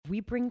we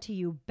bring to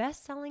you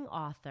best-selling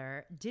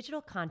author, digital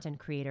content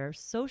creator,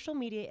 social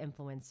media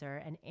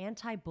influencer, and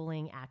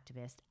anti-bullying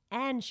activist.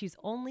 And she's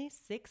only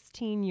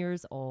 16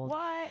 years old.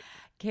 What?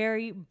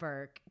 Carrie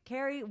Burke.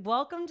 Carrie,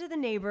 welcome to the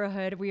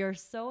neighborhood. We are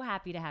so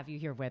happy to have you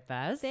here with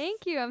us.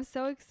 Thank you. I'm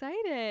so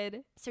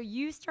excited. So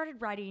you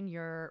started writing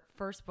your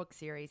first book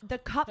series, The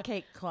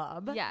Cupcake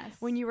Club. Yes.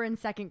 When you were in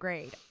second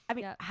grade. I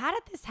mean, Yep. how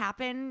did this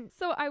happen?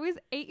 So I was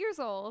 8 years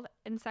old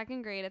in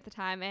second grade at the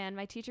time, and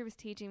my teacher was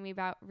teaching me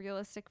about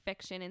realistic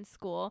fiction in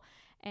school.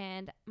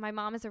 And my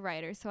mom is a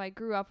writer, so I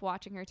grew up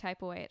watching her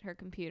type away at her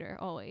computer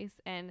always.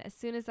 And as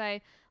soon as I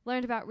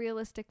learned about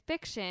realistic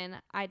fiction,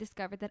 I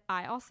discovered that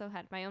I also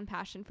had my own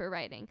passion for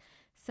writing.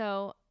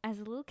 So as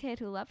a little kid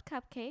who loved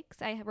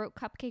cupcakes, I wrote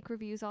cupcake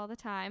reviews all the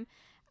time.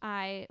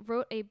 I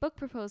wrote a book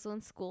proposal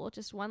in school,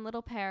 just one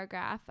little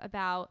paragraph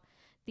about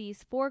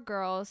these 4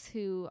 girls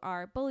who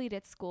are bullied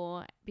at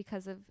school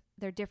because of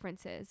their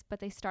differences, but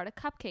they start a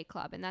cupcake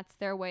club, and that's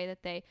their way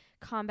that they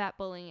combat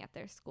bullying at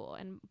their school.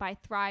 And by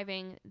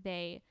thriving,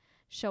 they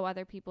show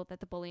other people that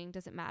the bullying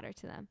doesn't matter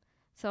to them.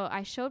 So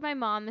I showed my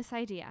mom this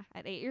idea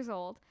at 8 years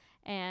old,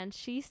 and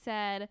she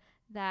said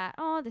that,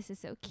 oh, this is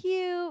so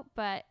cute,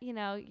 but, you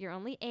know, you're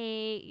only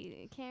 8.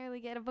 You can't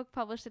really get a book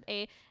published at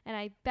 8. And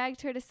I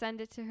begged her to send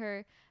it to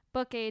her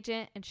book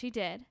agent, and she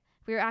did.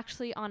 We were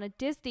actually on a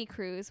Disney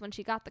cruise when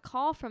she got the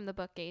call from the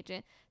book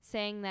agent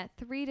saying that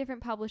 3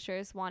 different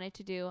publishers wanted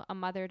to do a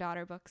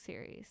mother-daughter book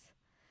series.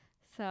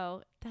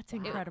 So That's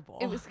incredible.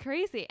 it was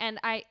crazy. And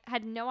I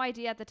had no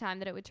idea at the time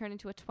that it would turn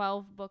into a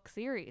 12-book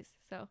series.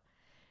 So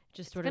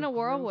Just sort been of a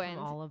grew from whirlwind.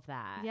 all of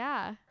that.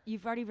 yeah,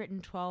 You've already written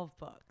 12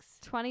 books.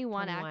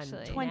 21 21.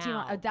 actually. 21.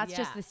 Now, Oh, that's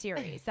just yeah. the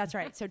series. That's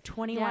right. So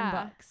 21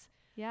 Yeah. books.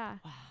 Yeah.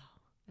 Wow.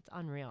 It's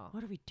unreal.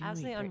 What are we doing?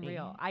 Absolutely Brittany?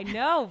 unreal. I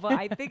know, but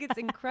I think it's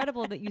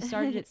incredible that you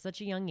started at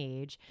such a young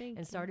age Thank and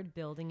you. started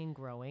building and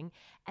growing.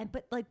 And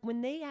but like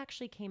when they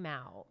actually came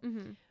out,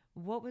 Mm-hmm.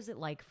 what was it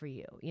like for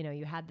you? You know,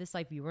 you had this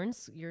life. You're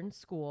in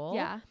school.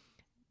 Yeah.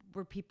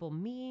 Were people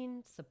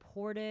mean,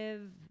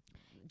 supportive?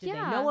 Did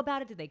Yeah. they know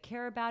about it? Did they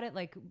care about it?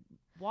 Like,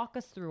 walk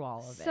us through all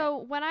of it. So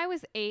when I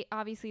was 8,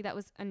 obviously that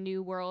was a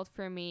new world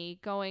for me.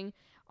 Going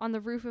on the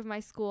roof of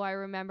my school, I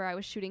remember I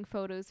was shooting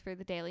photos for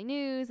the Daily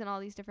News and all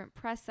these different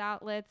press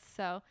outlets.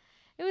 So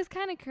it was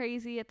kind of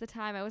crazy at the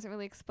time. I wasn't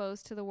really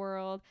exposed to the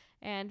world,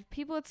 and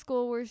people at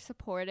school were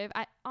supportive.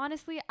 I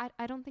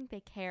don't think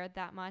they cared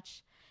that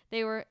much.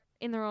 They were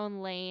in their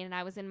own lane, and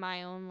I was in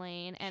my own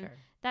lane. And Sure.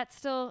 that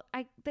still,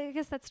 I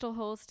guess that still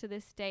holds to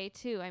this day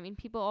too. I mean,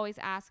 people always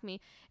ask me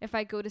if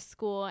I go to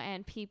school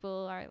and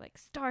people are like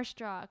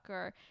starstruck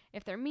or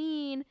if they're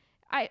mean.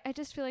 I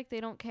just feel like they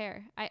don't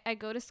care. I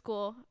go to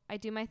school, I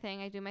do my thing,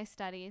 I do my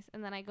studies,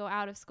 and then I go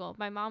out of school.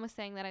 My mom was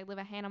saying that I live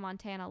a Hannah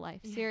Montana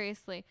life. Yeah.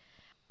 Seriously.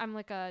 I'm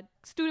like a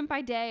student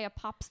by day, a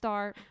pop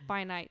star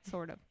by night,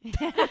 sort of.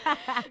 But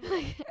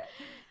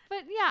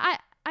yeah,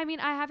 I mean,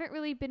 I haven't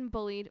really been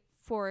bullied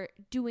for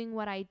doing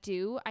what I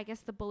do. I guess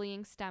the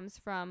bullying stems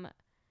from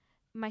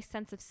my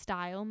sense of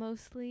style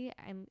mostly.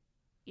 And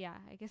yeah,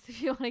 I guess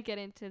if you want to get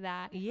into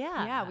that.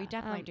 Yeah. Yeah, we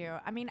definitely Um, do.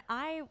 I mean,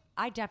 I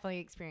definitely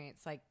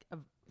experienced like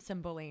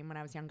some bullying when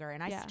I was younger,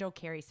 and I Yeah. still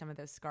carry some of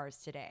those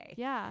scars today.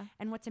 Yeah.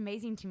 And what's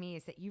amazing to me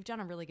is that you've done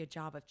a really good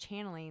job of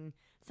channeling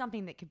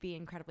something that could be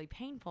incredibly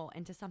painful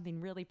into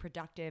something really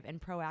productive and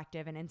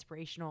proactive and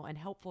inspirational and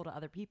helpful to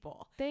other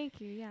people,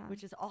 Thank you. Yeah.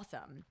 which is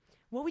awesome.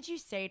 What would you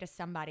say to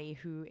somebody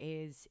who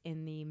is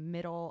in the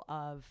middle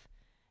of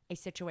a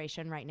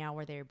situation right now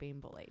where they're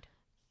being bullied?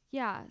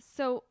 Yeah.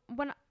 So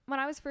when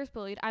I was first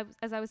bullied,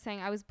 as I was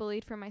saying, I was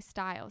bullied for my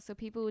style. So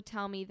people would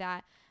tell me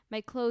that my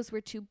clothes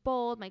were too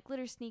bold, my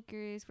glitter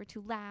sneakers were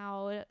too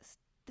loud,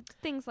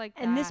 things like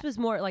that. And this was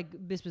more like,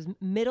 this was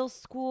middle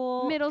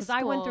school? Middle Because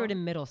I went through it school.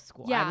 in middle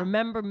school. Yeah. I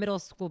remember middle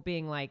school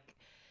being like,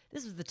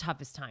 this was the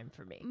toughest time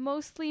for me.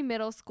 mostly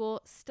middle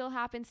school. Still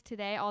happens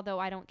today, although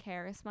I don't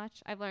care as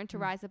much. I've learned to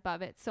rise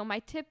above it. So my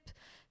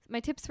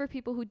tips for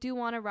people who do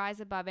want to rise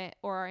above it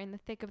or are in the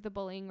thick of the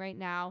bullying right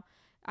now,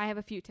 I have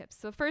a few tips.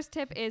 So the first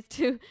tip is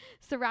to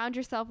surround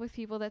yourself with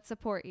people that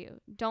support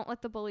you. Don't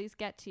let the bullies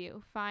get to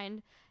you.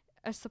 Find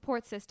a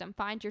support system.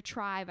 Find your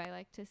tribe, I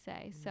like to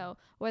say. So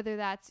whether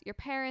that's your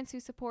parents who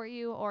support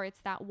you or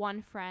it's that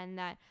one friend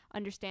that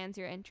understands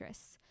your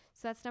interests.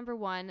 So that's number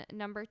 1.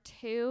 Number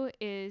 2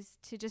 is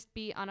to just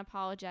be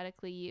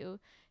unapologetically you,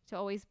 to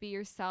always be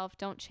yourself.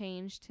 Don't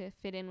change to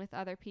fit in with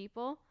other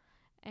people.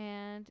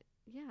 And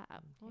yeah,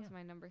 what was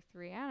my number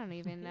 3? I don't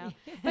even know.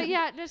 But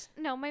yeah,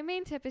 my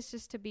main tip is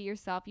just to be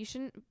yourself. You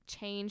shouldn't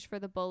change for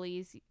the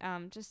bullies.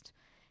 Just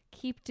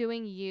keep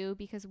doing you,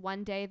 because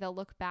one day they'll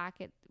look back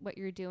at what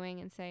you're doing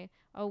and say,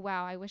 oh,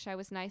 wow, I wish I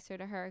was nicer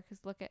to her,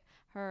 because look at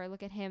her,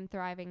 look at him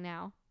thriving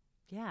now.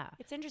 Yeah.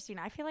 It's interesting.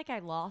 I feel like I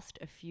lost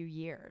a few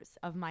years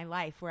of my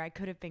life where I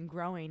could have been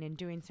growing and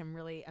doing some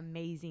really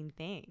amazing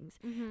things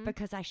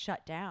because I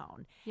shut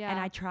down. Yeah. And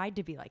I tried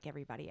to be like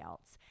everybody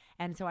else.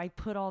 And so I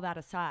put all that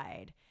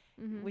aside,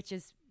 which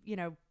is,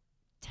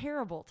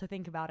 terrible to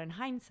think about in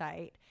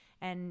hindsight.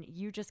 And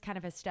you just kind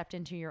of have stepped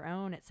into your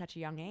own at such a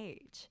young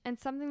age. And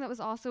something that was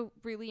also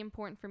really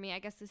important for me, I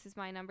guess this is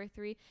my number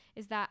 3,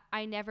 is that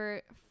I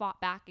never fought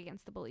back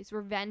against the bullies.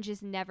 Revenge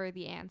is never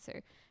the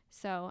answer.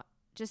 So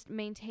just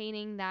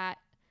maintaining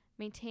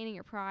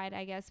your pride,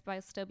 I guess,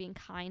 by still being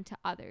kind to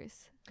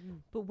others.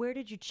 But where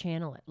did you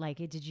channel it? Like,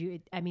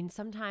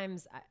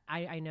 sometimes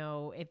I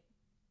know if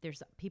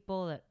there's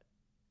people that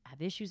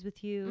have issues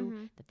with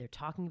you, that they're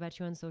talking about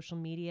you on social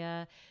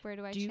media. Where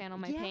do I channel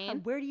my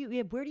pain? Where do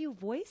you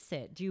voice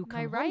it? Do you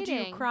come home?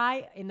 writing. Do you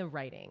cry in the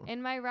writing?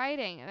 In my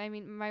writing. I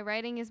mean, my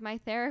writing is my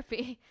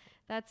therapy.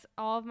 That's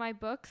all of my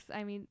books.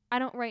 I mean, I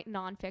don't write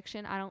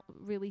nonfiction. I don't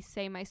really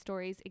say my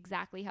stories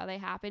exactly how they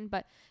happen,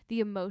 but the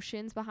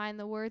emotions behind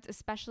the words,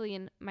 especially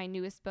in my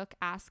newest book,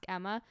 Ask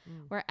Emma,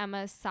 where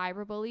Emma is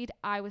cyberbullied.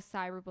 I was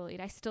cyberbullied.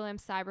 I still am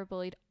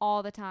cyberbullied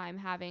all the time,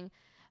 having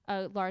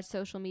a large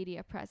social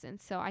media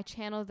presence. So I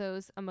channel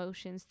those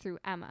emotions through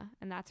Emma,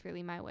 and that's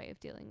really my way of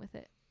dealing with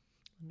it.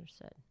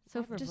 Understood.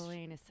 So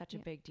cyberbullying is such a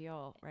big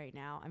deal right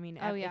now. I mean,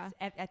 yeah.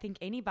 I think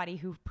anybody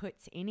who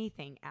puts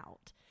anything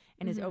out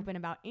and is open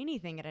about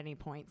anything at any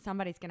point,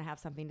 somebody's going to have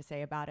something to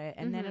say about it.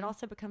 And then it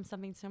also becomes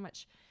something so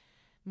much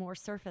more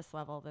surface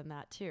level than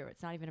that too.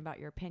 It's not even about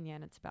your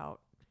opinion. It's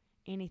about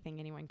anything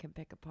anyone can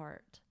pick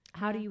apart.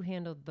 How do you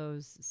handle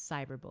those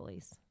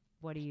cyberbullies?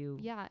 What do you...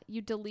 Yeah,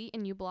 you delete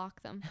and you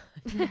block them.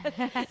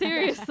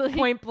 Seriously.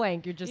 Point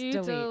blank, you delete.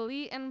 You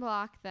delete and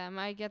block them.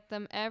 I get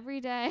them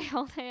every day,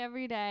 all day,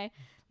 every day.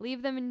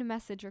 Leave them into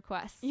message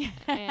requests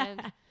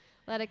and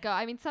let it go.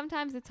 I mean,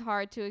 sometimes it's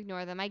hard to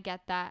ignore them. I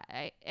get that.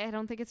 I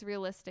don't think it's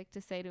realistic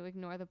to say to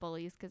ignore the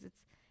bullies because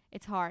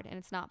it's hard and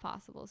it's not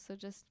possible. So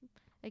just,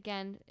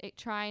 again,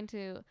 trying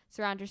to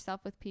surround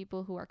yourself with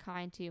people who are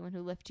kind to you and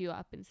who lift you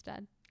up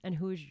instead. And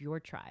who's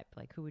your tribe?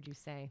 Like, who would you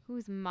say?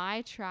 Who's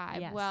my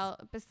tribe? Yes. Well,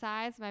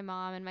 besides my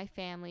mom and my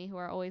family who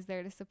are always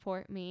there to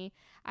support me,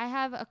 I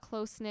have a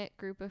close-knit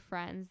group of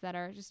friends that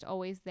are just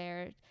always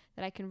there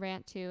that I can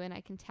rant to and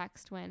I can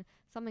text when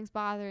something's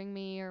bothering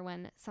me or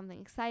when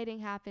something exciting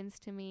happens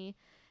to me.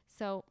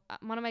 So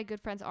one of my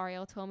good friends,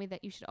 Ariel, told me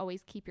that you should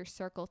always keep your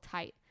circle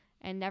tight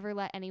and never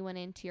let anyone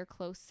into your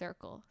close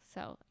circle.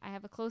 So I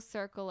have a close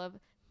circle of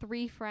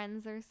 3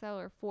 friends or so,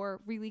 or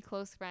 4 really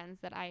close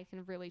friends that I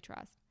can really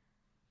trust.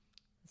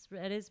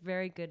 It is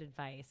very good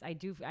advice. I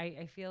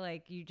feel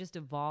like you just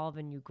evolve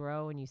and you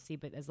grow and you see,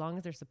 but as long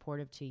as they're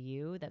supportive to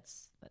you,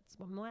 that's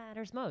what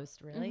matters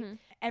most, really.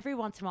 Every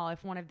once in a while,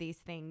 if one of these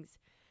things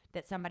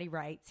that somebody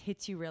writes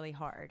hits you really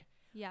hard,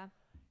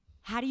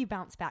 how do you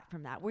bounce back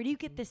from that? Where do you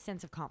get this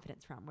sense of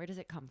confidence from? Where does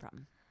it come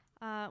from?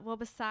 Well,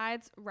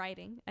 besides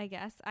writing, I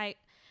guess,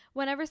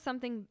 whenever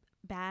something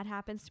bad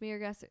happens to me,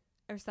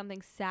 or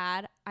something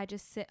sad, I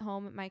just sit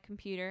home at my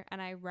computer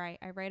and I write.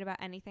 I write about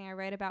anything. I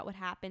write about what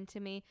happened to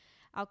me.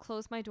 I'll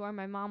close my door.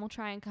 My mom will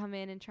try and come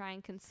in and try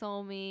and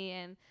console me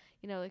and,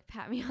 like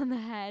pat me on the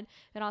head.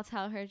 And I'll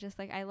tell her just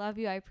like, I love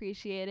you. I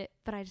appreciate it,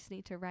 but I just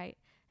need to write.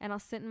 And I'll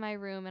sit in my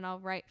room and I'll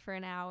write for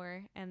an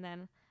hour and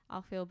then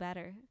I'll feel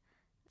better.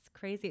 It's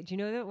crazy. Do you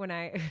know that when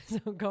I was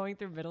going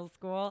through middle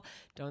school,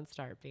 don't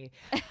start me.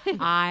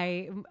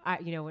 I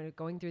when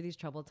going through these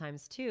troubled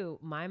times too,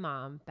 my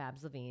mom,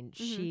 Babs Levine,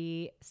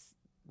 she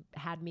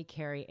had me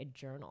carry a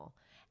journal.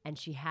 And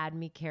she had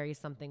me carry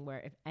something where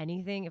if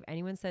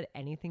anyone said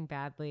anything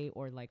badly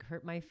or like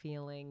hurt my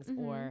feelings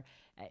or,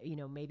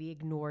 maybe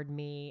ignored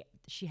me,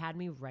 she had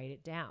me write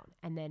it down.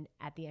 And then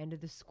at the end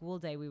of the school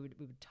day, we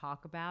would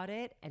talk about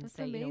it and That's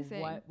say,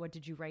 amazing. what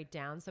did you write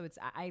down? So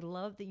I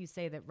love that you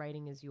say that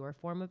writing is your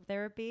form of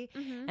therapy.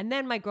 And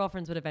then my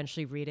girlfriends would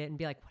eventually read it and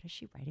be like, what is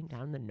she writing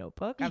down in the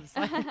notebook? I was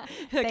like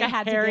They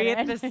had to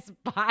Harriet get the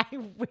Spy.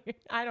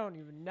 I don't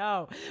even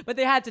know. But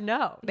they had to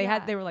know.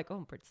 They were like,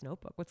 oh, Britt's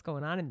notebook. What's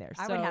going on in there?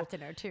 I would have to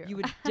know too. You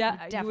would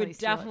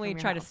definitely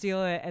try to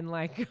steal it and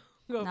like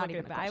go Not look even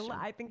at a that. question.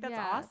 I think that's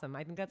awesome.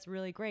 I think that's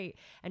really great.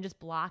 And just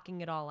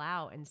blocking it all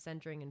out and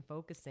centering and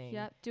focusing.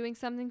 Yep. Doing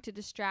something to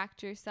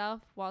distract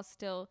yourself while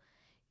still,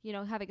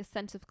 having a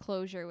sense of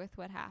closure with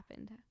what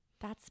happened.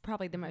 That's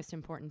probably the most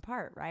important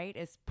part, right?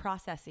 Is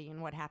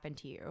processing what happened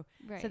to you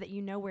so that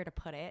you know where to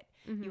put it.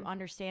 You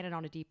understand it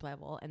on a deep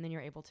level and then you're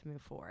able to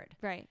move forward.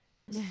 Right.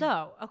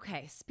 So,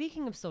 okay,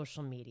 speaking of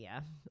social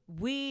media,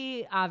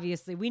 we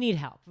need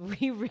help.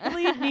 We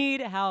really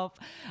need help.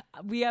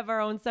 We have our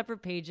own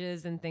separate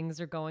pages and things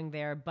are going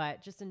there,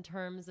 but just in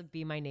terms of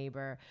Be My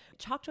Neighbor,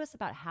 talk to us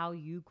about how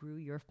you grew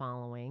your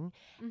following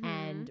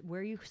and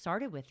where you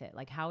started with it,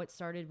 like how it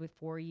started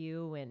for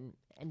you and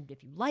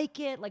if you like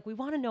it, like we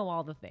want to know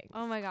all the things.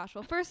 Oh my gosh.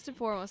 Well, first and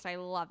foremost, I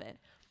love it.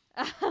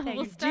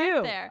 We'll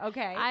start there.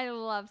 Okay. I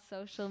love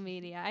social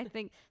media. I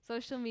think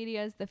social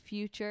media is the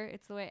future.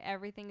 It's the way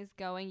everything is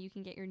going. You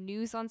can get your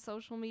news on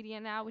social media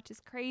now, which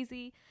is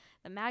crazy.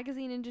 The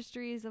magazine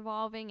industry is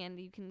evolving and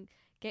you can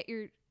get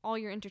all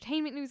your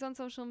entertainment news on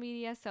social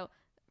media. So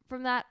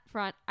from that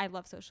front, I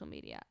love social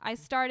media. I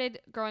started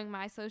growing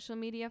my social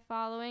media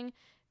following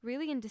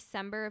really in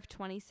December of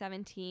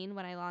 2017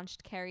 when I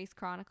launched Carrie's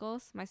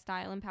Chronicles, my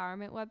style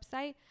empowerment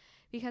website,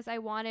 because I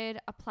wanted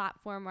a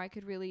platform where I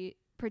could really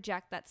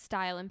project that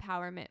style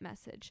empowerment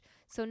message.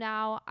 So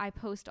now I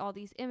post all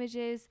these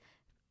images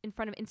in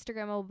front of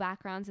Instagrammable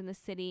backgrounds in the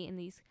city in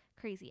these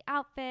crazy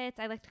outfits.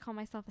 I like to call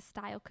myself a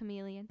style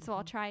chameleon. So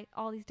I'll try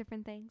all these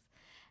different things.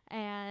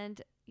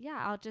 And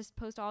yeah, I'll just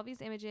post all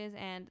these images,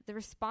 and the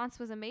response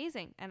was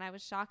amazing. And I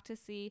was shocked to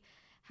see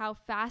how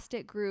fast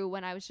it grew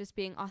when I was just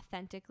being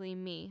authentically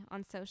me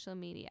on social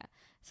media.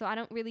 So I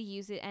don't really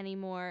use it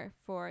anymore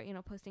for, you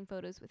know, posting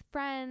photos with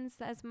friends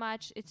as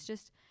much. It's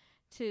just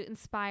to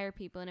inspire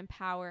people and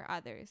empower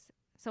others.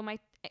 So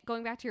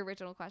going back to your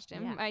original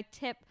question, my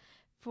tip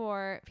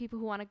for people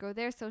who want to grow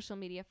their social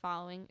media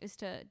following is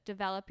to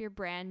develop your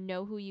brand,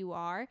 know who you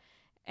are,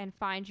 and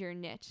find your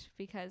niche,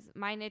 because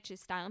my niche is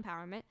style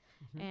empowerment.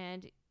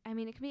 And I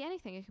mean, it can be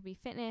anything. It could be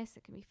fitness,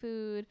 it can be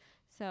food.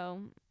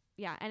 So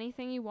yeah,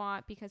 anything you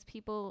want, because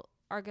people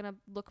are going to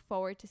look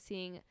forward to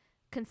seeing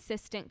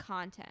consistent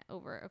content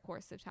over a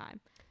course of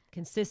time.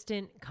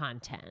 Consistent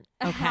content.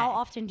 Okay. How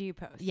often do you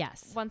post?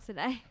 Yes. Once a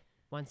day.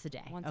 Once a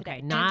day. Once a okay.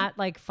 day. Not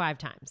like 5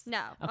 times.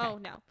 No. Okay. Oh,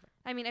 no.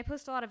 I mean, I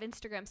post a lot of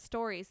Instagram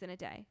stories in a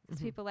day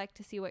because people like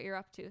to see what you're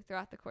up to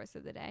throughout the course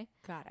of the day.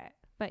 Got it.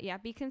 But yeah,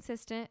 be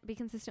consistent. Be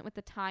consistent with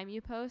the time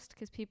you post,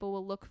 because people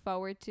will look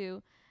forward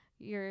to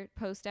your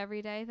post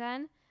every day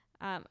then.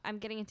 I'm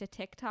getting into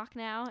TikTok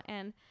now,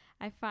 and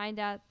I find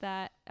out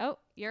that, oh,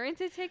 you're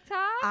into TikTok?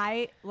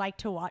 I like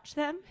to watch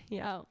them.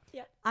 Yeah. Oh.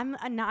 Yeah. I'm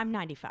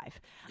 95.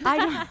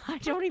 I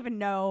don't even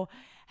know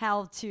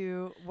how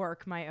to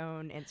work my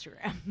own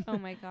Instagram. Oh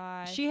my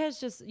God. She has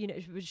just, you know,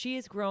 she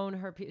has grown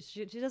her,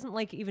 she doesn't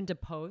like even to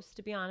post,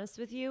 to be honest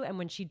with you. And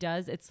when she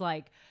does, it's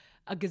like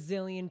a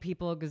gazillion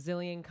people, a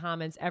gazillion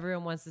comments.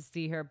 Everyone wants to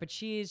see her, but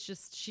she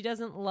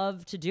doesn't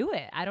love to do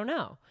it. I don't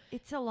know.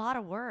 It's a lot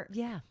of work.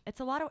 Yeah. It's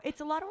a lot of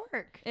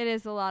work. It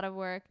is a lot of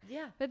work.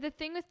 Yeah. But the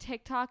thing with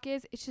TikTok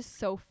is it's just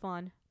so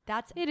fun.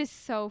 It is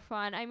so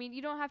fun. I mean,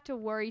 you don't have to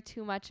worry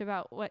too much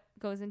about what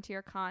goes into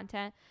your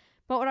content.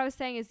 But what I was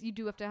saying is you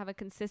do have to have a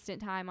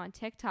consistent time on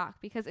TikTok,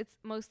 because it's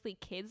mostly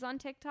kids on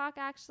TikTok,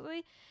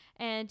 actually.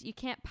 And you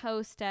can't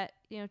post at,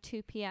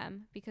 2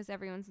 p.m. because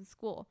everyone's in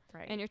school.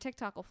 Right. And your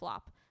TikTok will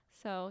flop.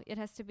 So it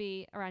has to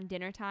be around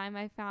dinner time,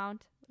 I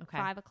found. Okay.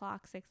 5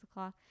 o'clock, 6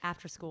 o'clock.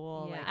 After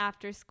school. Yeah.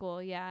 After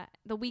school, yeah.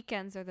 The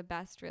weekends are the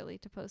best, really,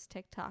 to post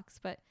TikToks.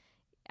 But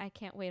I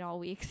can't wait all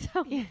week.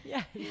 So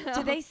Yeah.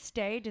 Do they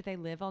stay? Do they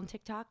live on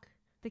TikTok?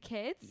 The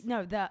kids?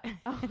 No, do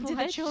the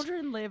what?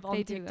 children live on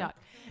They do. TikTok?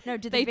 No,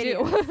 do They the do.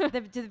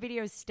 videos, do the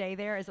videos stay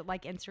there? Is it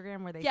like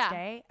Instagram where they Yeah.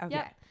 stay? Okay.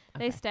 Yep.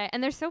 They stay.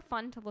 And they're so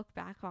fun to look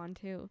back on,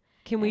 too.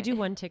 Can we do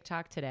one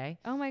TikTok today?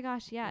 Oh, my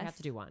gosh, yes. We have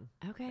to do one.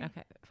 Okay.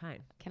 Okay,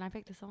 fine. Can I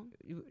pick the song?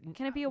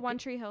 Can it be a One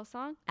Tree Hill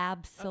song?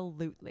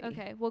 Absolutely.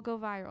 Okay, we'll go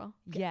viral.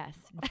 Yes.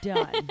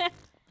 Done.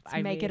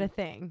 Let's make it a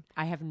thing.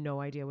 I have no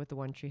idea what the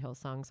One Tree Hill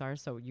songs are,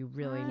 so you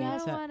really need I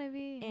to. don't want to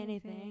be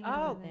anything. Oh,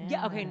 other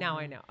yeah. than Okay, now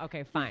I know.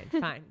 Okay, fine,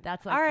 fine.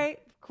 That's like all right.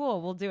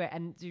 Cool. We'll do it.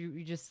 And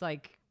you just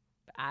like,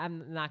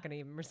 I'm not gonna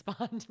even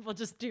respond. We'll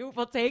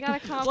take gotta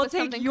come up with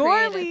something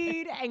your creative.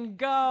 lead and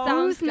go. Sounds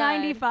Who's good.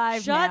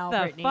 95 Shut now, the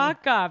Brittany?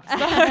 fuck up.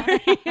 Sorry.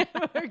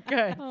 We're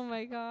good. Oh,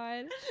 my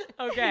God.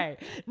 Okay.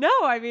 No,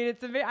 I mean,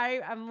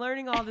 I'm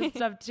learning all this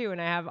stuff too.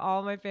 And I have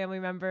all my family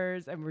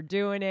members and we're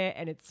doing it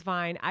and it's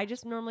fine. I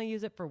just normally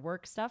use it for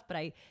work stuff, but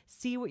I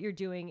see what you're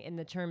doing in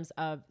the terms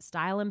of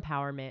style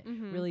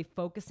empowerment, really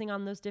focusing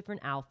on those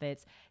different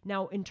outfits.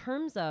 Now, in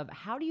terms of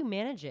how do you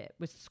manage it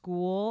with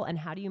school and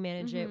how do you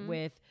manage it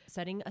with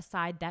setting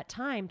aside that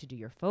time to do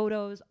your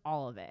photos,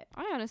 all of it?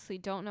 I honestly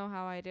don't know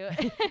how I do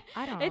it.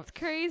 I don't. It's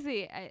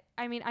crazy.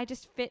 I mean, I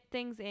just fit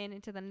things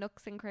into the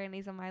nooks and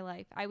crannies of my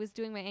life. I was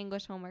doing my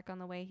English homework on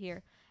the way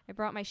here. I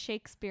brought my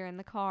Shakespeare in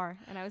the car,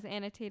 and I was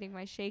annotating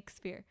my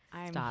Shakespeare.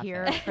 I'm Stop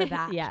here it. for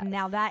that. Yes.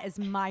 Now that is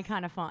my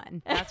kind of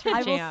fun. That's your I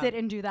will jam. sit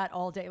and do that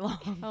all day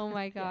long. Oh,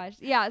 my gosh.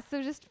 Yeah,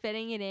 so just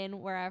fitting it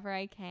in wherever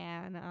I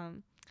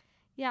can.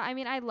 Yeah, I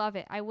mean, I love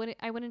it. I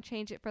wouldn't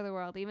change it for the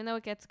world, even though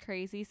it gets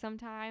crazy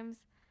sometimes.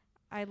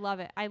 I love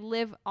it. I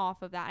live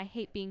off of that. I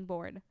hate being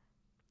bored.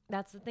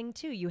 That's the thing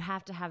too. You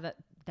have to have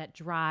that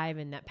drive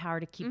and that power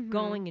to keep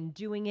going and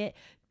doing it.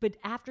 But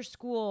after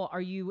school,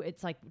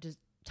 it's like, does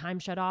time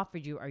shut off? Are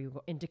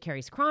you into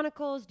Carrie's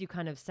Chronicles? Do you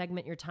kind of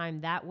segment your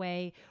time that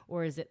way?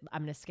 Or is it,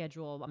 I'm going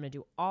to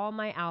do all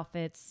my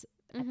outfits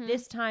at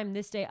this time,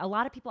 this day? A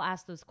lot of people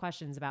ask those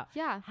questions about,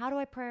 how do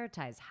I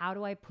prioritize? How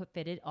do I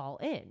fit it all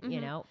in?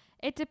 You know?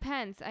 It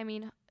depends. I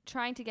mean,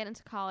 trying to get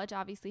into college,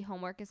 obviously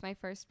homework is my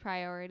first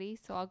priority.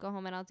 So I'll go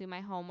home and I'll do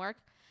my homework.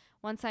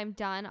 Once I'm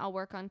done, I'll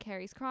work on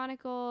Carrie's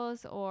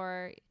Chronicles,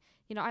 or,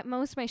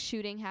 most of my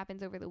shooting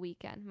happens over the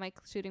weekend,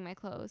 shooting my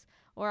clothes.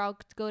 Or I'll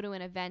go to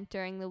an event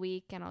during the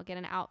week and I'll get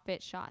an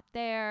outfit shot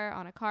there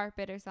on a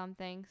carpet or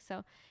something.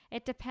 So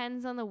it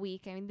depends on the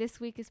week. I mean, this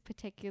week is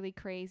particularly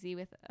crazy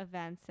with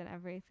events and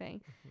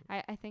everything.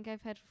 I think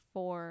I've had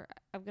 4.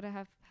 I'm going to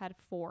have had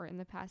 4 in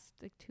the past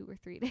 2 or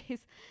 3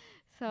 days.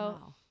 So...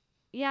 Wow.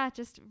 Yeah,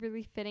 just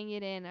really fitting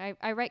it in.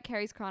 I write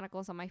Carrie's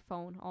Chronicles on my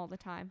phone all the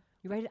time.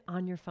 You write it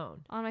on your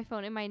phone. On my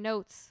phone, in my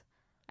notes.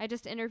 I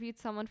just interviewed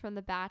someone from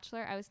The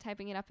Bachelor. I was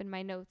typing it up in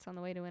my notes on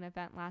the way to an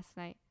event last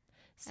night.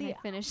 See, and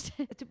I finished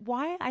it.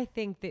 why I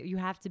think that you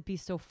have to be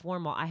so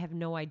formal, I have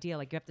no idea.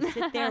 Like, you have to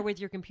sit there with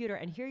your computer,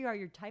 and here you are,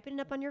 you're typing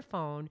it up on your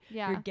phone.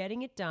 Yeah. You're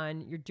getting it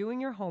done. You're doing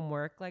your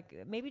homework. Like,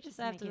 maybe just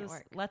have to making it just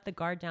work. let the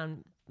guard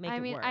down, make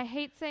it work. I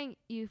hate saying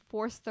you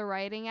force the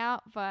writing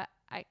out, but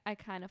I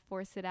kind of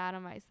force it out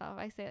of myself.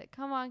 I say, like,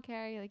 come on,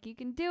 Carrie, like, you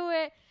can do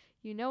it.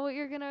 You know what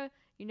you're gonna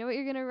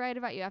write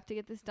about. You have to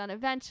get this done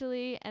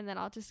eventually, and then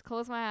I'll just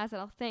close my eyes and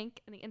I'll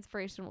think, and the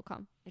inspiration will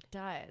come. It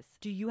does.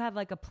 Do you have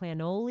like a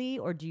planoli,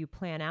 or do you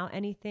plan out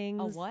anything?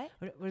 A what?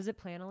 What is it,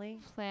 planoli?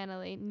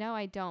 Planily. No,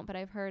 I don't, but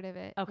I've heard of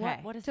it. Okay.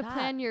 What is To that?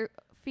 plan your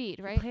feed,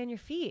 To right? plan your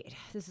feed.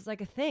 This is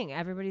like a thing.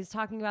 Everybody's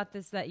talking about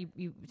this, that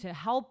you to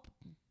help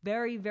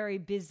very, very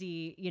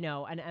busy,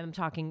 and I'm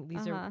talking,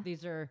 these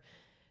are,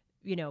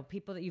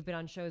 people that you've been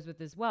on shows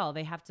with as well.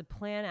 They have to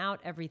plan out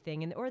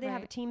everything, or they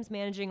have Right. teams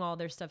managing all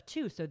their stuff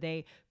too. So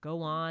they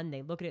go on,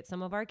 they look at it.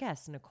 Some of our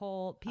guests,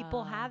 Nicole,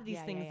 people have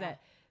these things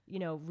that,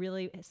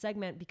 really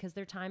segment, because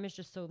their time is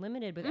just so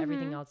limited with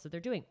everything else that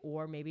they're doing.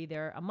 Or maybe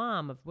they're a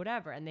mom of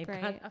whatever, and they've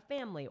got Right. a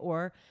family,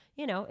 or,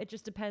 it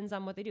just depends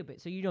on what they do.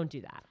 But so you don't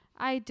do that.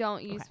 I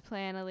don't use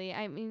Planily.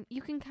 I mean,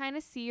 you can kind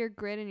of see your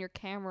grid and your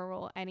camera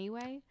roll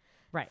anyway.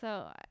 Right.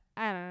 So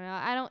I don't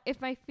know.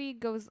 If my feed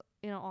goes,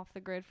 off the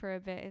grid for a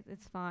bit,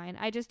 it's fine.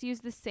 I just use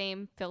the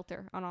same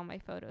filter on all my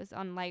photos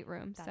on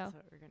Lightroom. That's so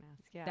what we're gonna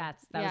ask. Yeah.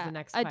 That was the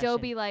next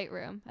Adobe question.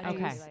 Lightroom. Adobe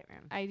Okay.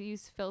 Lightroom. I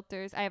use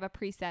filters. I have a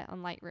preset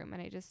on Lightroom,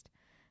 and I just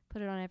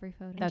put it on every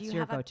photo. And That's do you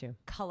your have a go-to.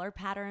 color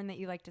pattern that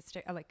you like to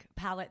stick, like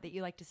palette that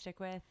you like to stick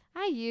with?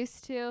 I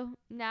used to.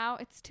 Now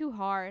it's too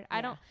hard. I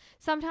Yeah. don't.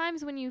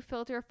 Sometimes when you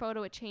filter a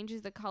photo, it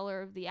changes the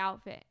color of the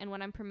outfit, and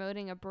when I'm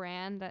promoting a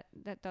brand,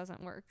 that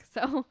doesn't work.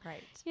 So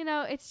Right.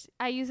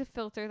 I use a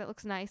filter that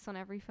looks nice on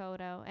every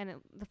photo,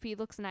 and the feed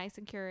looks nice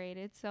and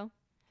curated. So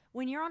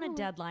When you're on a Ooh.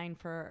 deadline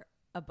for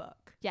a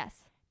book,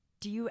 yes.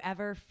 do you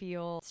ever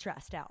feel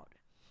stressed out?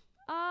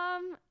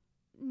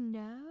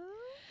 No,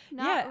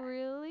 not Yeah.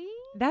 really.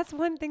 That's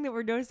one thing that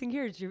we're noticing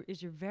here is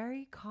you're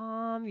very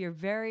calm. You're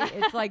very,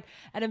 it's like,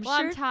 and I'm Well,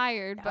 sure. I'm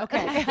tired, but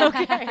Okay.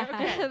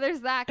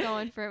 there's that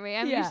going for me.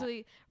 I'm Yeah.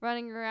 usually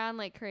running around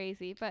like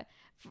crazy. But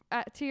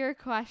to your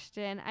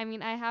question, I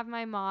mean, I have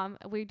my mom.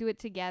 We do it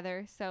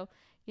together, so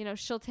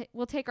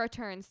we'll take our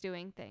turns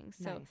doing things.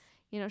 So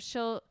Nice.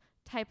 she'll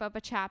type up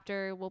a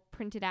chapter, we'll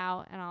print it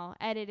out, and I'll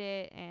edit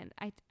it, and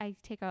I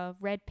take a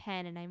red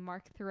pen and I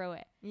mark through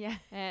it. Yeah.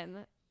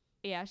 And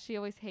yeah, she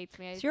always hates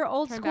me. So you're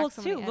old turn school back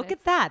so too. many Look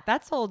edits. at that.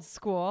 That's old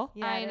school.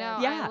 Yeah, I it know.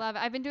 is. Yeah. I love it.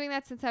 I've been doing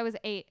that since I was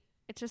 8.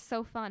 It's just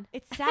so fun.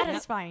 It's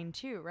satisfying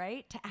too,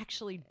 right? To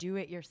actually do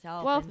it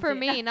yourself. Well, and for see-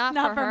 me, not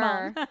not for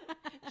Mom. her.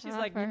 She's Not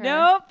like, for her.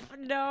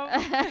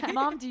 nope.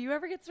 Mom, do you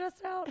ever get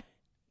stressed out?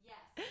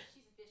 Yes,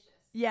 she's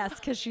vicious. Yes,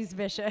 because she's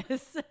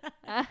vicious.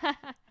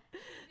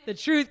 The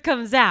truth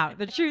comes out.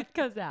 The truth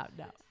comes out.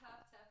 No.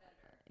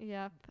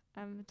 Yep,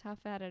 I'm a tough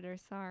editor.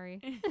 Sorry.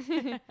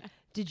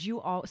 Did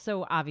you all,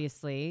 so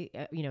obviously,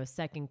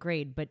 second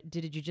grade, but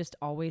did you just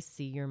always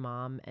see your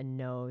mom and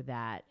know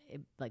that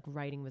like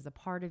writing was a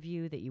part of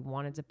you, that you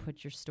wanted to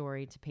put your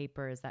story to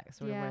paper? Is that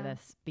sort of where Yeah.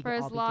 this For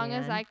as long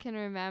as began? I can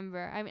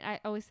remember. I mean, I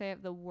always say I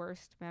have the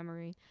worst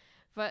memory,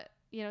 but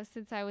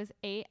since I was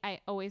 8, I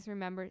always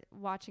remember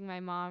watching my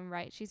mom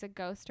write. She's a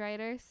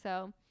ghostwriter,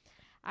 so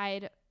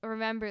I'd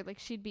remember like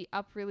she'd be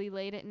up really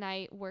late at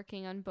night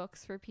working on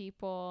books for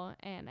people,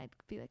 and I'd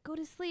be like, go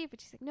to sleep,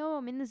 and she's like, no,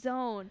 I'm in the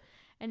zone.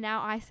 And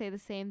now I say the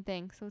same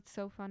thing, so it's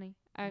so funny.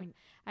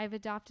 I've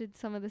adopted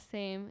some of the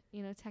same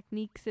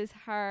techniques as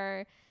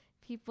her.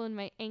 People in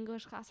my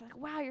English class are like,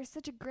 wow, you're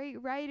such a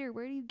great writer,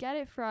 where do you get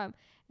it from?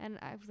 And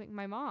I was like,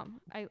 my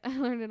mom. I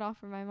learned it all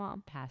from my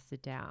mom. Pass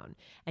it down.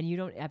 And you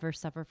don't ever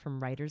suffer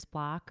from writer's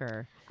block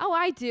or? Oh,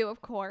 I do,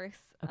 of course.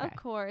 Okay. Of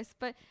course.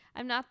 But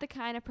I'm not the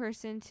kind of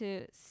person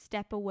to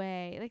step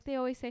away. Like they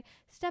always say,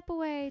 step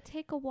away,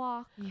 take a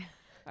walk. Yeah.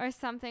 Or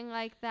something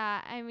like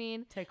that. I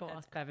mean, Take a walk.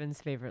 That's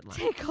Bevan's favorite line.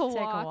 take a walk.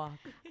 Take a walk.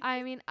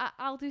 I mean,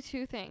 I'll do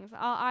two things.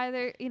 I'll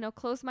either,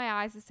 close my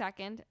eyes a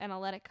second and I'll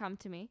let it come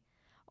to me.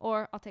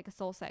 Or I'll take a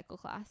Soul Cycle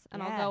class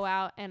and I'll go Yes.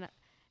 out and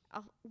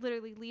I'll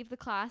literally leave the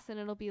class and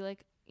it'll be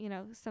like,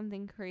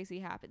 something crazy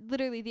happened.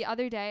 Literally the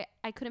other day,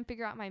 I couldn't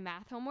figure out my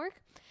math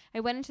homework.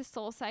 I went into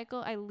Soul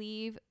Cycle. I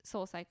leave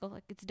Soul Cycle,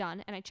 like it's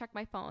done. And I check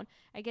my phone.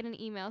 I get an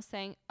email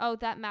saying, oh,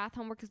 that math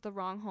homework is the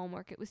wrong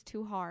homework. It was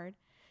too hard.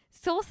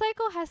 Soul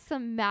Cycle has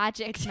some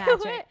magic It's to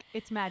magic. it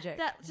It's magic.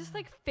 that just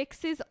like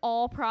fixes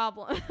all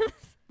problems.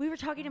 We were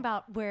talking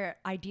about where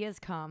ideas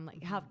come,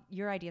 like how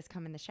your ideas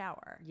come in the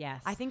shower.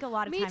 Yes. I think a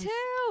lot of Me times.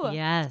 too.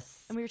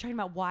 Yes. And we were talking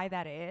about why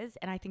that is.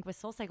 And I think with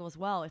Soul Cycle as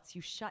well, it's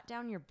you shut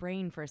down your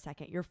brain for a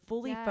second. You're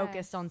fully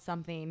focused Yes. on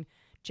something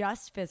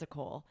just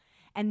physical.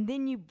 And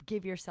then you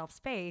give yourself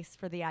space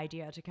for the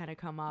idea to kind of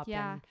come up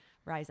Yeah. and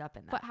rise up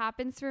in that. What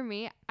happens for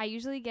me, I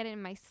usually get it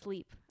in my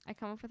sleep. I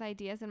come up with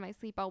ideas in my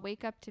sleep. I'll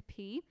wake up to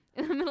pee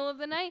in the middle of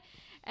the night,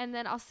 and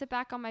then I'll sit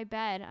back on my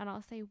bed and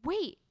I'll say,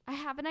 wait, I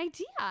have an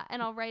idea,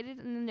 and I'll write it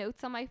in the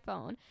notes on my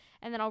phone,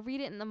 and then I'll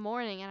read it in the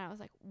morning, and I was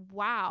like,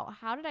 wow,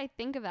 how did I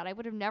think of that? I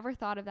would have never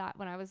thought of that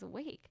when I was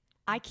awake.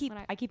 I keep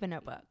a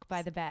notebook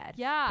by the bed.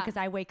 Yeah. Because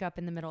I wake up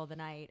in the middle of the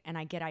night and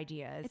I get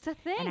ideas. It's a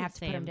thing. And I have to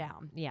put them Same.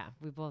 down. Yeah,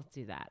 we both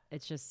do that.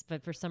 It's just,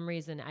 but for some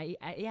reason,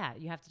 yeah,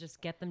 you have to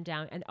just get them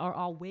down, and or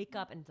I'll wake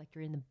up and it's like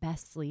you're in the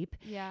best sleep,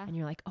 Yeah. and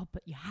you're like, oh,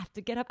 but you have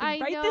to get up and I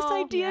write this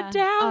know. idea Yeah.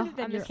 down. Oh,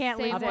 Then I'm you the can't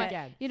same leave way. it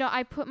again. You know,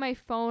 I put my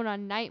phone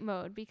on night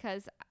mode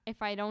because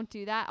if I don't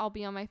do that, I'll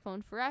be on my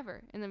phone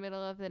forever in the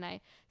middle of the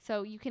night.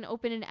 So you can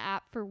open an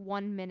app for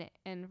 1 minute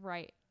and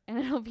write, and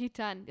it'll be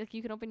done. Like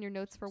you can open your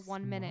notes for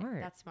 1 minute.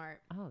 Smart. That's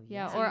smart. Oh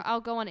Yeah, yeah. or I'll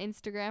go on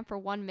Instagram for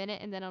 1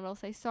 minute and then it'll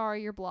say,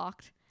 sorry, you're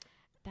blocked.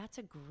 That's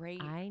a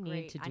great. I need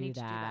great- to I do need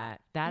that.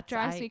 It That's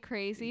drives me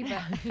crazy,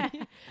 but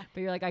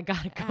but you're like, I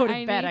gotta go to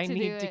I bed. need I to need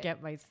do to it.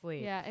 get my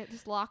sleep. yeah, it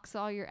just locks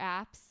all your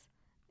apps.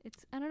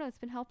 I don't know, it's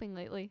been helping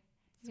lately.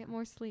 You get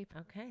more sleep.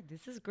 Okay,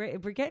 this is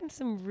great. We're getting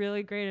some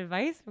really great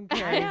advice from I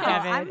Carrie know.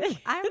 and Kevin.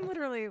 I'm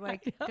literally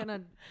like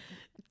gonna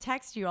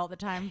text you all the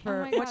time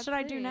for my what God, should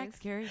I do next,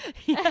 please.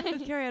 Carrie?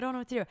 Carrie, I don't know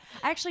what to do.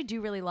 I actually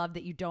do really love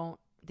that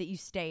you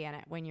stay in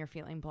it when you're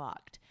feeling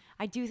blocked.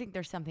 I do think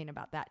there's something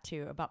about that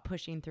too, about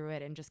pushing through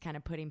it and just kind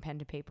of putting pen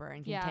to paper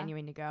and Yeah.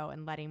 continuing to go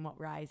and letting what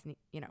rise.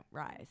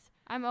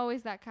 I'm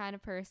always that kind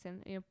of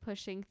person,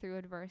 pushing through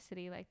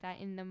adversity like that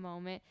in the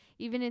moment,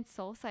 even in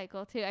Soul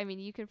Cycle too. I mean,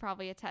 you could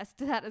probably attest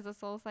to that as a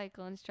Soul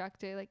Cycle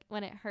instructor. Like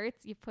when it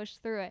hurts, you push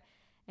through it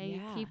and you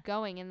Yeah. keep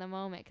going in the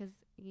moment because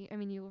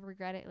you will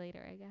regret it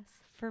later, I guess.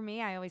 For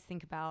me, I always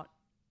think about,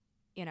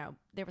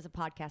 there was a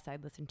podcast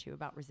I'd listened to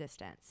about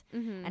resistance.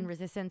 Mm-hmm. And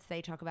resistance,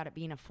 they talk about it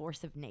being a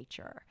force of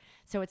nature.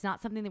 So it's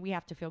not something that we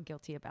have to feel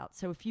guilty about.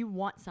 So if you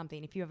want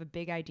something, if you have a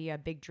big idea, a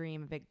big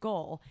dream, a big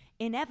goal,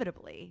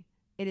 inevitably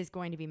it is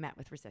going to be met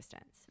with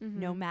resistance,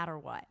 no matter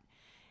what.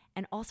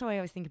 And also I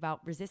always think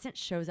about resistance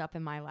shows up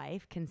in my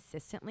life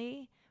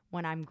consistently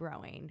when I'm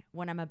growing,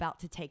 when I'm about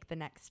to take the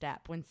next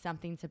step, when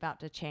something's about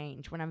to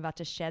change, when I'm about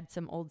to shed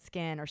some old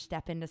skin or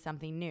step into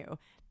something new.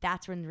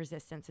 That's when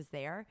resistance is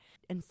there.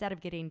 Instead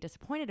of getting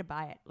disappointed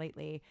by it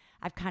lately,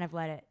 I've kind of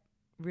let it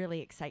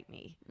really excite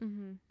me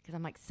because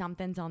I'm like,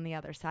 something's on the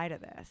other side of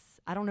this.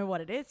 I don't know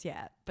what it is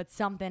yet, but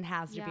something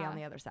has to be Yeah. on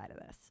the other side of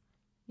this.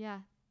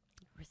 Yeah.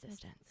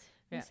 Resistance.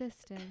 Yeah.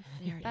 Resistance.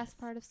 There it Best is.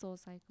 part of Soul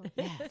Cycle.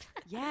 Yes.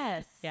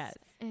 Yes. Yes.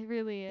 It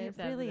really is.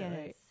 It really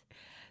Definitely. is.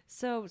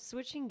 So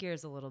switching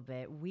gears a little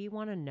bit, we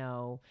want to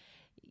know,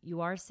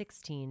 you are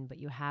 16, but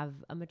you have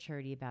a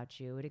maturity about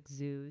you. It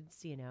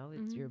exudes,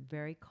 you're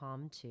very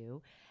calm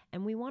too.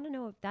 And we want to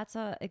know if that's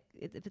if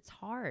it's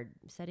hard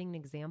setting an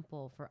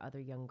example for other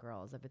young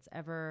girls, if it's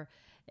ever,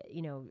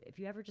 if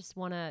you ever just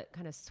want to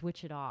kind of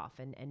switch it off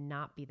and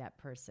not be that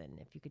person,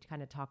 if you could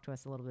kind of talk to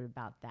us a little bit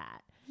about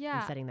that Yeah.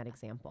 and setting that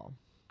example.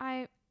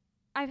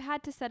 I've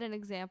had to set an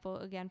example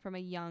again from a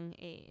young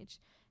age.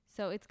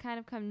 So it's kind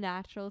of come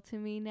natural to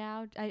me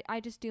now. I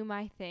just do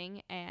my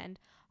thing and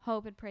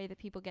hope and pray that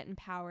people get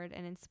empowered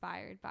and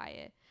inspired by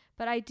it.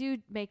 But I do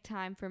make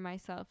time for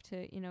myself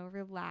to,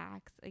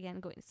 relax.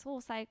 Again, going to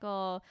Soul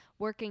Cycle,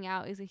 working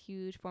out is a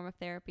huge form of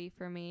therapy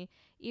for me.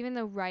 Even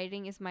though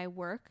writing is my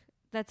work,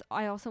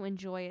 I also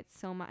enjoy it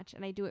so much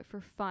and I do it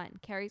for fun.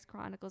 Carrie's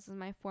Chronicles is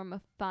my form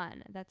of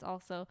fun. That's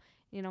also,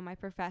 my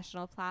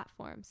professional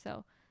platform.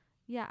 So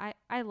yeah,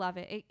 I love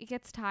it. It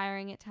gets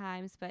tiring at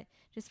times, but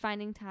just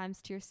finding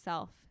times to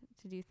yourself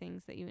to do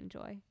things that you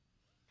enjoy.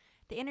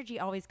 The energy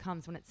always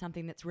comes when it's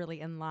something that's really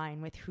in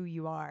line with who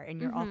you are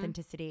and your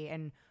authenticity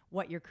and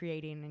what you're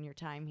creating in your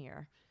time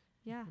here.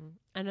 Yeah.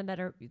 And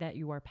that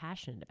you are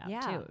passionate about Yeah.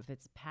 too. If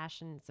it's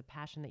passion, it's a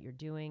passion that you're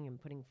doing and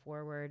putting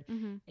forward,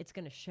 it's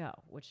going to show,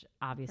 which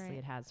obviously Right.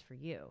 it has for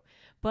you.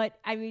 But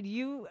I mean,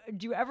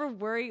 do you ever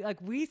worry,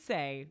 like we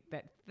say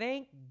that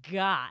thank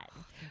God,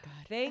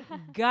 thank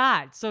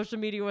God social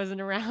media wasn't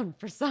around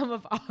for some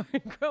of our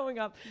growing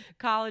up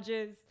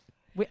colleges.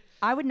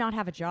 I would not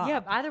have a job.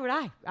 Yeah, either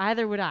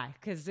would I,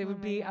 because it Oh would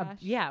my be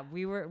gosh.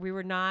 we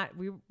were not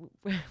we're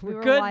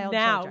were good wild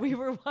now. children. We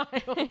were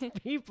wild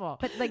people.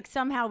 But like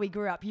somehow we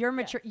grew up. You're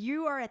mature.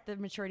 You are at the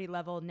maturity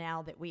level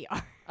now that we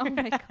are. Oh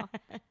my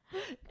God.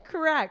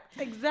 Correct.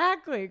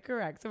 Exactly.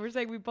 Correct. So we're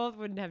saying we both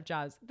wouldn't have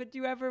jobs. But do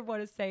you ever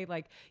want to say,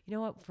 like, you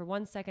know what, for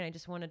 1 second,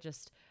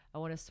 I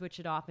want to switch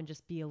it off and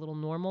just be a little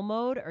normal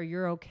mode, or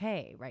you're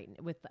okay, right,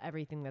 with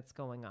everything that's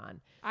going on?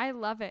 I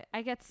love it.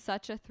 I get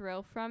such a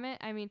thrill from it.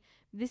 I mean,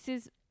 this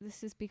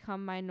has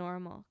become my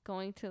normal,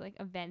 going to like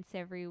events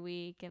every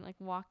week and like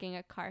walking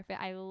a carpet.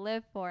 I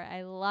live for it.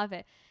 I love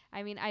it.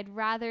 I mean,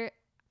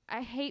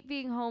 I hate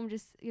being home,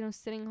 just,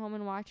 sitting home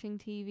and watching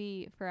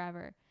TV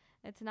forever.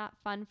 It's not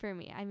fun for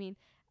me. I mean,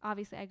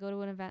 obviously I go to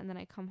an event and then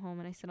I come home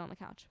and I sit on the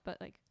couch, but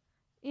like,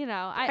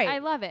 I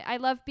love it. I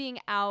love being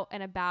out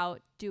and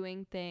about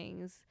doing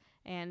things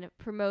and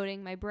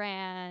promoting my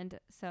brand.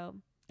 So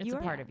It's you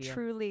a part of you.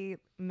 Truly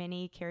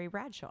mini Carrie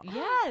Bradshaw.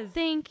 Yes.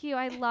 thank you.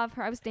 I love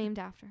her. I was named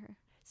after her.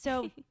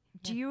 So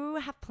do you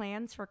have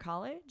plans for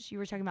college? You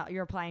were talking about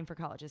you're applying for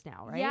colleges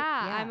now, right?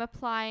 Yeah, I'm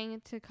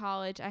applying to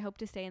college. I hope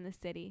to stay in the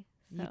city.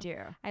 So You do.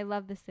 I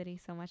love the city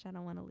so much. I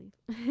don't want to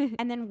leave.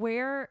 And then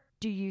where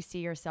do you see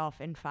yourself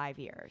in 5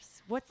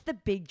 years? What's the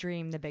big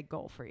dream, the big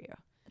goal for you?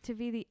 To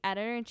be the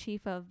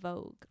editor-in-chief of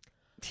Vogue.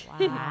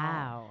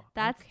 Wow.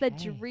 That's the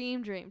Okay.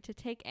 dream, to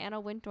take Anna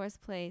Wintour's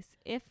place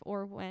if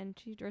or when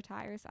she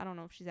retires. I don't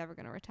know if she's ever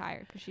going to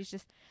retire because she's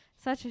just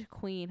such a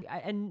queen.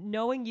 And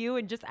knowing you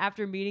and just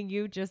after meeting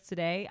you just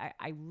today,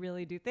 I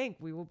really do think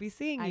we will be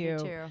seeing I you.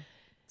 do too.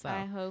 So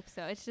I hope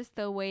so. It's just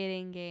the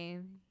waiting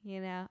game,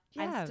 you know.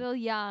 Yeah. I'm still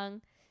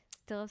young.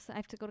 I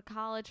have to go to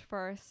college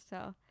first,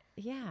 so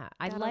yeah,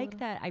 I Got a like little-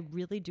 that. I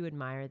really do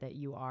admire that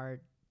you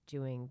are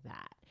doing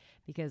that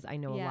because I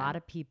know a Yeah. lot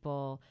of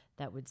people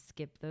that would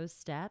skip those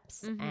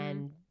steps Mhm.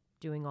 and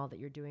doing all that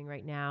you're doing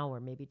right now or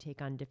maybe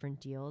take on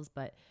different deals.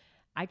 But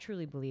I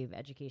truly believe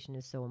education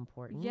is so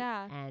important.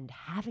 Yeah. And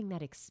having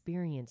that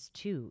experience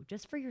too,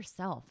 just for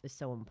yourself, is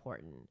so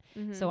important.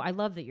 mhm. So I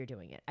love that you're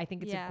doing it. I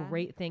think it's Yeah. a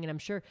great thing. And I'm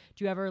sure,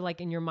 do you ever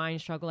like in your mind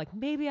struggle, like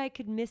maybe I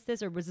could miss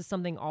this? Or was this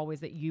something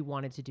always that you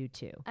wanted to do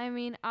too? I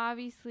mean,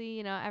 obviously,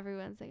 you know,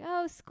 everyone's like,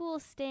 "Oh, school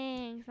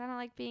stinks. I don't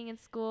like being in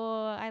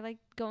school. I like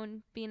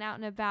being out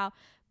and about."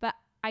 But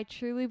I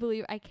truly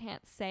believe I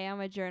can't say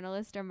I'm a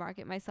journalist or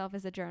market myself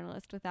as a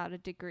journalist without a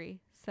degree.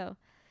 So,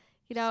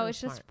 you know, So it's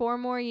smart. just 4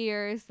 more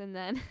years and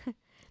then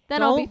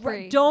then I'll be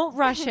free. Don't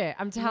rush it.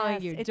 I'm telling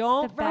Yes, you, it's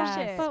don't the rush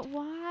best. it. But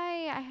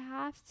why? I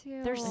have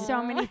to. There's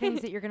so many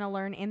things that you're going to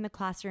learn in the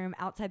classroom,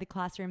 outside the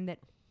classroom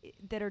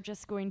that are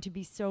just going to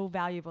be so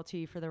valuable to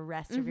you for the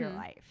rest of your Mhm.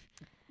 life.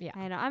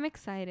 I know. I'm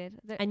excited.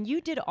 And you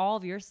did all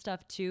of your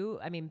stuff too.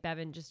 I mean,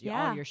 Bevan, just all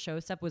Yeah. of your show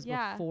stuff was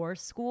Yeah. before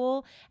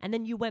school, and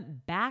then you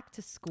went back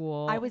to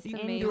school. I was It's in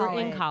amazing. You were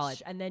in college.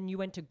 college, and then you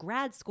went to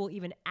grad school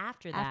even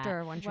after that.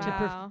 After one trip. to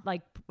Wow.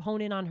 like hone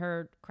in on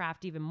her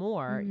craft even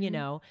more, you Mhm.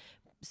 know.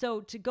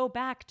 So to go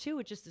back too,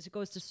 it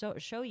goes to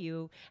show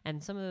you,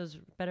 and some of those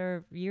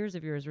better years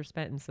of yours were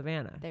spent in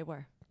Savannah. They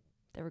were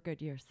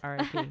good years.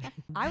 R.I.P.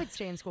 I would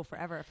stay in school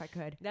forever if I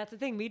could. That's the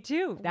thing. Me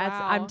too.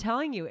 Wow. I'm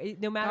telling you,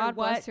 no matter God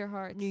what, bless your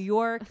hearts. New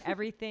York,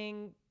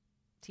 everything,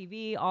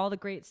 TV, all the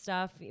great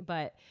stuff.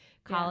 But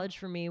college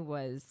for me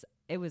was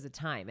a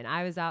time, and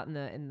I was out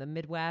in the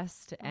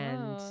Midwest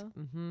and Oh.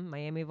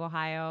 Miami of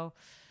Ohio.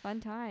 Fun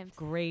times.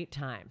 Great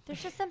time.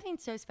 There's just something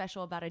so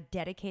special about a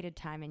dedicated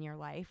time in your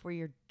life where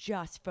you're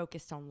just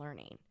focused on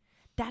learning.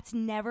 That's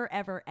never,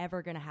 ever,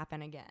 ever going to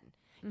happen again.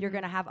 You're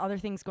going to have other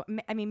things go.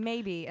 I mean,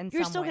 maybe in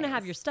You're some still going to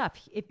have ways. your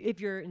stuff if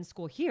you're in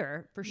school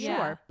here for Yeah.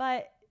 sure.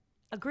 But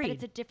agreed. But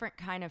it's a different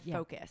kind of Yeah.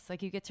 focus.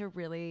 Like you get to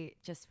really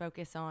just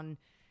focus on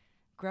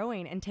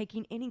growing and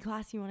taking any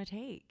class you want to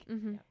take.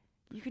 Mm-hmm.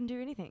 You can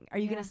do anything. Are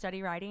you going Yeah. to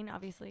study writing?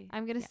 Obviously.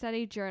 I'm going to Yeah.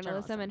 study journalism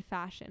Journalism. and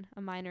fashion,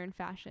 a minor in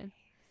fashion.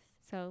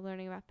 So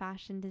learning about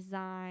fashion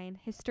design,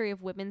 history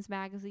of women's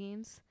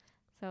magazines.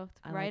 So it's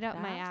I right like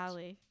up my that.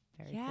 alley.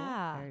 very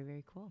Yeah. cool. Very,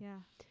 very cool. Yeah.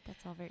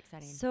 That's all very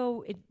exciting.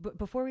 So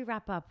before we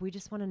wrap up, we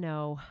just want to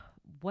know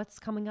what's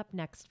coming up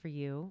next for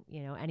you.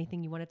 You know,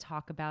 anything you want to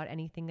talk about,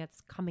 anything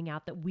that's coming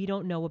out that we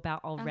don't know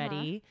about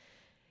already.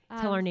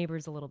 Tell our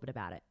neighbors a little bit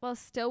about it. Well,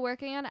 still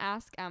working on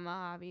Ask Emma,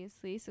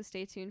 obviously. So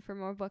stay tuned for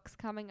more books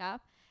coming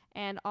up.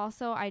 And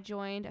also, I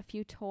joined a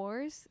few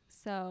tours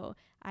so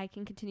I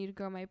can continue to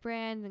grow my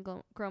brand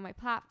and grow my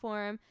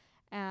platform.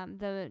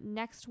 The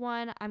next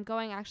one, I'm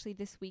going actually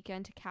this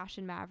weekend to Cash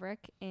and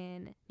Maverick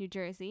in New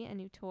Jersey, a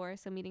new tour.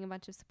 So meeting a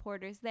bunch of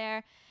supporters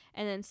there.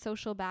 And then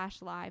Social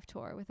Bash Live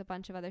tour with a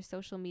bunch of other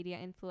social media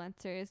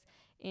influencers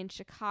in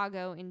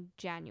Chicago in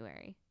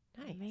January.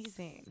 Nice.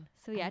 Amazing.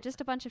 So yeah,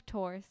 just a bunch of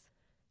tours.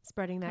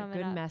 Spreading that Coming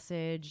good up.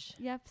 message.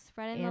 Yep,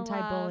 spreading the love to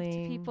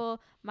Anti-bullying. people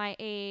my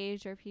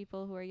age or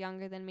people who are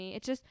younger than me.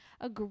 It's just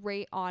a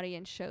great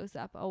audience shows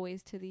up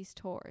always to these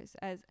tours.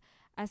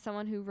 As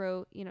someone who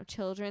wrote, you know,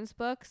 children's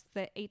books,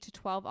 the 8 to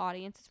 12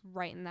 audience is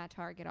right in that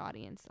target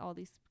audience, all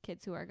these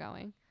kids who are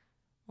going.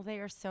 Well, they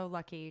are so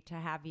lucky to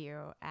have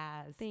you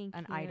as Thank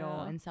an you.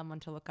 idol and someone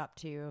to look up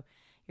to.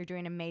 You're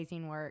doing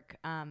amazing work.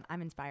 I'm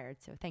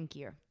inspired, so thank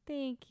you.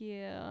 Thank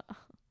you.